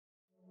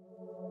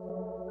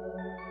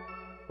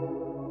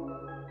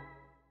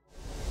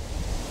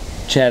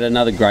Chad,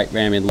 another great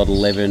ram in lot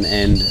 11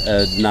 and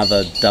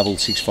another double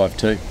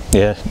 652.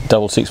 Yeah,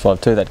 double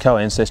 652, that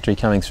co-ancestry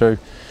coming through.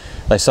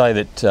 They say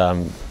that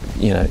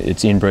you know,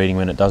 it's inbreeding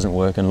when it doesn't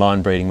work and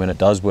line breeding when it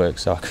does work,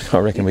 so I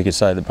reckon we could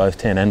say that both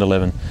 10 and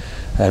 11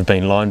 have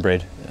been line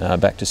bred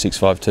back to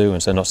 652,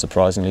 and so not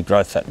surprisingly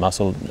growth fat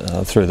muscle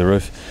through the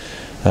roof.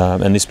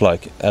 And this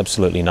bloke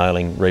absolutely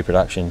nailing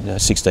reproduction.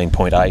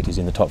 16.8 is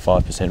in the top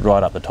 5%,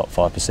 right up the top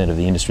 5% of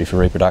the industry for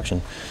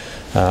reproduction,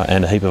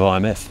 and a heap of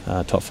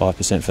IMF, top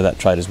 5% for that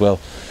trait as well.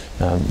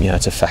 You know,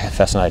 it's a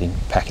fascinating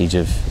package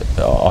of,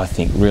 I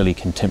think, really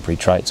contemporary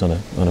traits on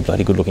a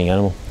bloody good-looking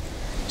animal.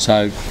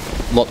 So,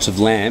 lots of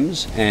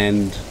lambs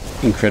and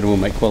incredible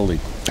meat quality.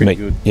 Pretty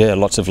good. Yeah,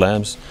 lots of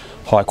lambs,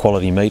 high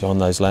quality meat on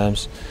those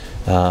lambs,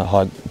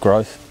 high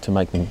growth to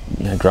make them,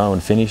 you know, grow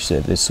and finish.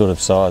 They're this sort of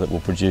sire that will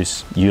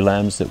produce ewe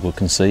lambs that will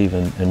conceive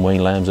and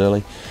wean lambs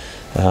early.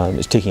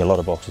 It's ticking a lot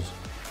of boxes.